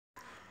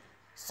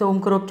សូម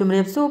គោរពជំ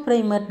រាបសួរប្រិ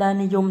យមិត្តដែល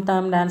និយមតា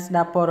មដានស្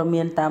ដាប់ព័ត៌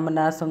មានតាមបណ្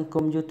ដាសង្គ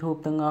ម YouTube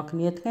ទាំងអស់គ្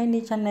នាថ្ងៃ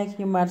នេះ Channel ខ្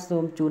ញុំបាទសូ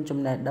មជូនចំ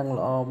ណេះដឹង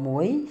ល្អមួ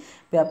យ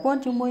ពាក់ព័ន្ធ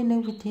ជាមួយនឹង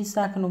វិធី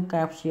សាស្ត្រក្នុង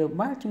ការព្យា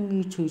បាលជំ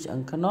ងឺឈឺឆ្អឹ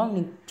ងខ្នង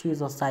និងឈឺ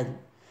សរសៃ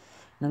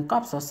និងក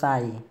ប់សរសៃ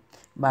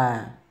បាទ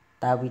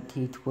តើវិ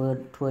ធីធ្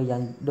វើយ៉ា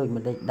ងដូច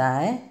ម្តេចដែ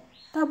រ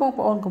តើបង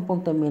ប្អូនកំពុង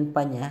តែមានប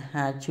ញ្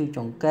ហាឈឺច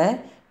ង្កេះ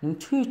និង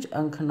ឈឺឆ្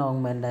អឹងខ្នង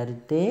មែនដែរឬ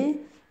ទេ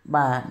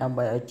បាទដើម្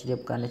បីឲ្យជ្រាប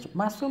កាន់តែច្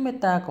បាស់សូមមេ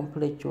ត្តាកុំភ្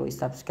លេចជួយ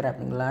Subscribe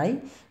និង Like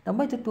ដើម្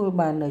បីទទួល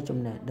បាននូវចំ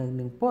ណេះដឹង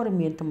និងព័ត៌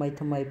មានថ្មី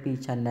ៗពី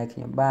Channel ខ្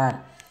ញុំបាទ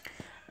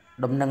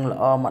ដំណឹងល្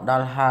អមកដ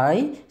ល់ហើយ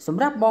ស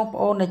ម្រាប់បងប្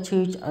អូនដែលឈឺ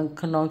ឆ្អឹង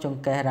ខ្នងច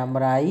ង្កេះរ៉ាំ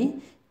រ៉ៃ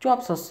ជា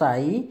ប់សរសៃ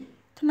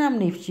ថ្នាំ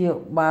នេះព្យា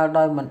បាល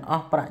ដោយមិនអ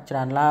ស់ប្រាក់ច្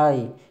រើនឡើយ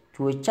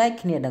ជួយចែក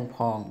គ្នាដឹងផ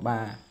ង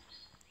បាទ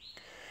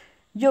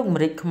យក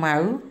ម្រេចខ្មៅ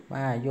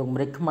បាទយកម្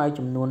រេចខ្មៅ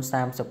ចំនួន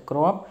30គ្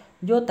រាប់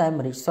យកតែ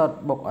ម្រេចសុទ្ធ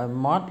បុកឲ្យ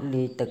ម៉ត់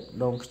លាយទឹក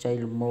ដូងខ្ចី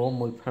ល្មម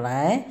មួយផ្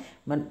លែ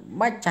មិន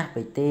បាច់ចាស់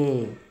ពេកទេ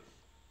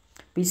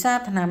ពិសា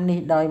ថ្នាំនេះ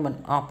ដោយមិន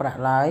អស់ប្រាក់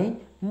ឡើយ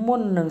មុ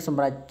ននឹងស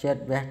ម្រេចចិត្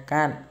តវះ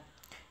កាត់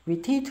វិ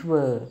ធីធ្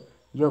វើ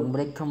យកម្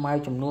រេចខ្មៅ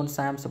ចំនួន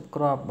30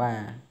គ្រាប់បា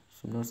ទ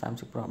ចំនួន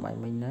30គ្រាប់បាយ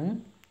មិញហ្នឹង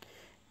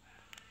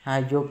ហើ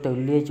យយកទៅ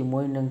លាយជាមួ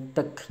យនឹង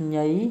ទឹកខ្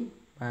ញី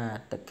បាទ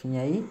ទឹកខ្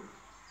ញី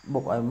បុ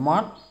កឲ្យម៉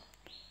ត់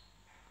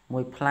មួ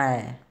យផ្លែ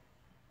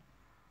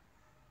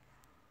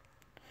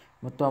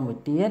មកតមួយ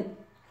ទៀត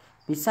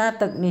ពិសា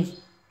ទឹកនេះ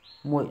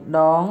មួយ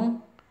ដង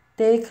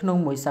ទេក្នុង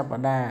មួយសប្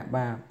តាហ៍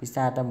បាទពិ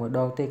សាតែមួយដ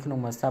ងទេក្នុង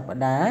មួយសប្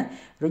តាហ៍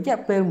រយៈ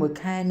ពេល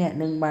1ខែអ្នក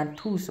នឹងបាន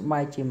ធូរស្បើ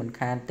យជាមិន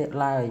ខានទេ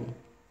ឡើយ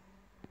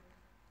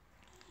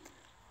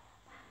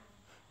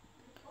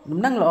ដំ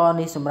ណឹងល្អ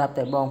នេះសម្រាប់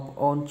តែបងប្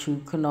អូនឈឺ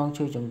ខ្នង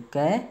ឈឺចង្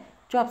កេះ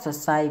ជាប់សរ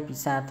សៃពិ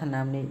សាថ្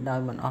នាំនេះដោយ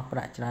មិនអស់ប្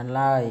រាក់ច្រើន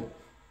ឡើយ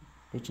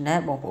ដូច្នេះ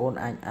បងប្អូន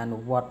អាចអនុ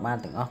វត្តបាន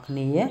ទាំងអស់គ្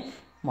នា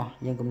មក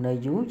យើងកុំនៅ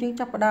យូរយើង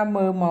ចាប់ផ្ដើម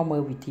មើ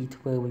លវិធី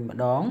ធ្វើវិញម្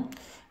ដង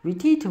វិ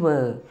ធីធ្វើ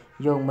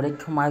យកម្រេច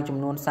ខ្មៅចំ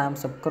នួន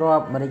30គ្រា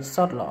ប់ម្រេច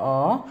សុទ្ធល្អ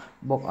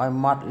បុកឲ្យ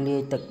ម៉ត់លា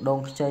យទឹកដូង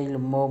ខ្ចី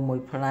ល្មមមួយ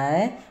ផ្លែ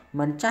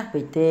មិនចាស់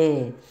ពេកទេ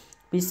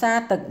ពិសា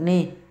ទឹក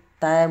នេះ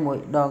តែមួយ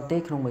ដងទេ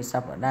ក្នុងមួយស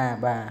ប្តាហ៍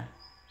បាទ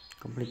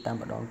កុំភ្លេចតាម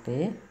ម្ដងទេ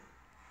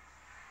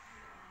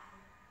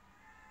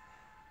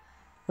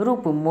រូ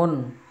បមន្ត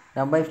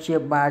ដើម្បីព្យា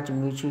បាលជំ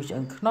ងឺឈឺឆ្អឹ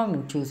ងខ្នងនិ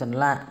ងឈឺសន្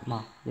លាក់ម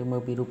កយើងមើ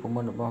លពីរូបម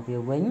ន្តរបស់វា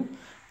វិញ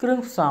គ្រឿង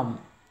ផ្សំ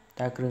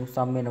តើគ្រឿងផ្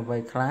សំមានអ្វី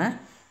ខ្លះ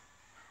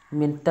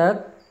មានទឹក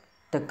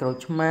ក្រូច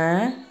ឆ្មា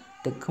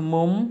ទឹកឃ្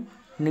មុំ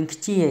និងខ្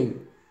ជាយ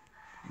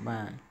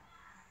បាទ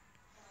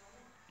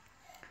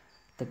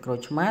ទឹកក្រូច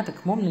ឆ្មាទឹក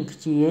ឃ្មុំនិងខ្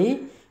ជាយ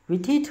វិ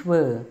ធីធ្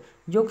វើ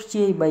យកខ្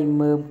ជាយ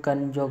3មើមកិន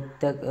យក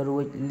ទឹករួ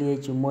ចលាយ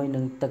ជាមួយ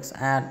នឹងទឹកស្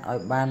អាតឲ្យ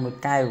បាន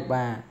1កែវ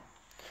បាទ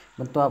ប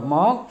ន្ទាប់ម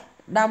ក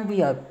ដាំវា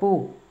ឲ្យពុះ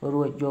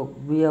រួចយក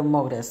វាម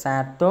ករក្សា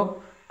ទុក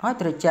ឲ្យ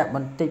ត្រជាក់ប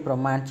ន្តិចប្រ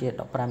មាណជា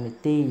15នា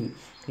ទី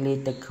លាយ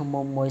ទឹកឃ្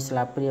មុំ1ស្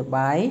លាបព្រា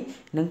បាយ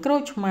និងក្រូ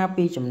ចឆ្មា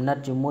2ចំណិត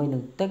ជាមួយនឹ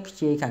ងទឹកខ្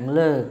ជាយខាង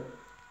លើ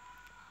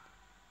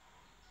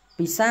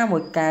ពិសា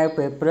1កែវ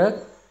ពេលព្រឹក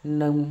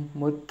និង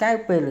1កែវ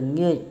ពេលល្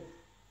ងាច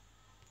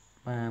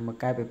បាទ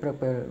1កែវពេលព្រឹក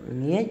ពេល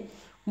ល្ងាច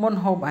មុន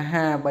ហូបអា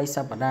ហារ3ស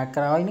ប្តាហ៍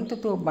ក្រោយនឹងទ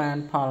ទួលបាន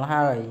ផល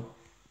ហើយ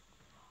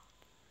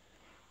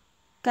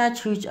ការ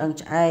ឈឺឆ្អឹង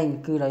ឆ្អែង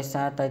គឺដោយ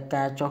សារតែ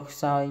ការចុះខ្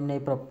សោយនៃ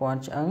ប្រព័ន្ធ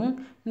ឆ្អឹង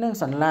និង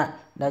សន្លាក់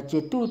ដែលជា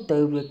ទូទៅ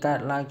វាកើត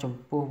ឡើងចំ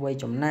ពោះវ័យ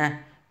ចំណាស់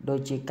ដូច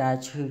ជាការ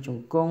ឈឺជ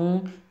ង្គង់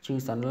ឈឺ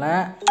សន្លា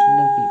ក់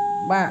និងពិ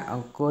បាកអ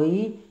ង្គុយ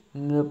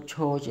ងើបឈ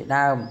រជា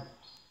ដើម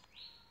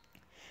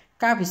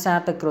ការពិសា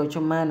ទឹកក្រូច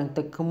ឆ្មានិង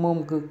ទឹកឃ្មុំ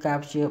គឺការ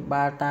ព្យា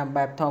បាលតាម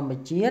បែបធម្ម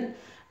ជាតិ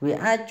វា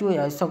អាចជួយ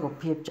ឲ្យសុខ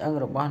ភាពឆ្អឹង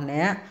របស់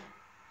អ្នក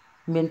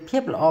មានភា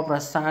ពល្អប្រ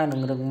សើរនិ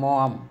ងរឹង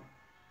មាំ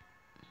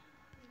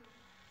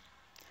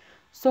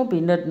សូមពិ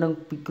និត្យនិង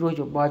ពិគ្រោះ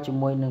យោបល់ជា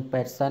មួយនឹង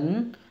ពេទ្យសិន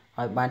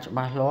ឲ្យបានច្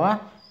បាស់លាស់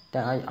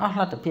តែឲ្យអស់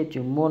លទ្ធភាព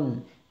ជាមុន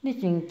នេះ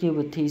ជា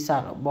វិធីសា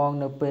ស្ត្រល្អ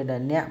នៅពេលដែ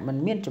លអ្នកមិន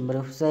មានជំ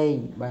រើសផ្សេង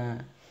បាទ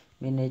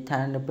មានន័យថា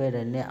នៅពេល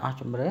ដែលអ្នកអស់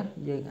ជំរើស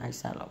យើងអាច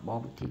សាកល្បង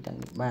វិធីទាំង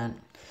នេះបាន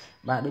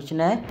បាទដូច្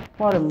នេះ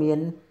ព័ត៌មាន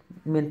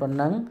ប៉ុណ្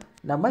ណឹង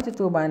ដើម្បីទ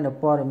ទួលបាននូវ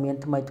ព័ត៌មាន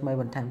ថ្មី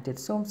បន្ថែមទៀត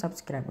សូម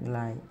Subscribe និង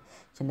Like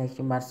Channel ខ្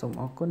ញុំបាទសូម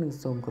អរគុណនិង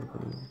សូមគោរព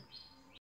លា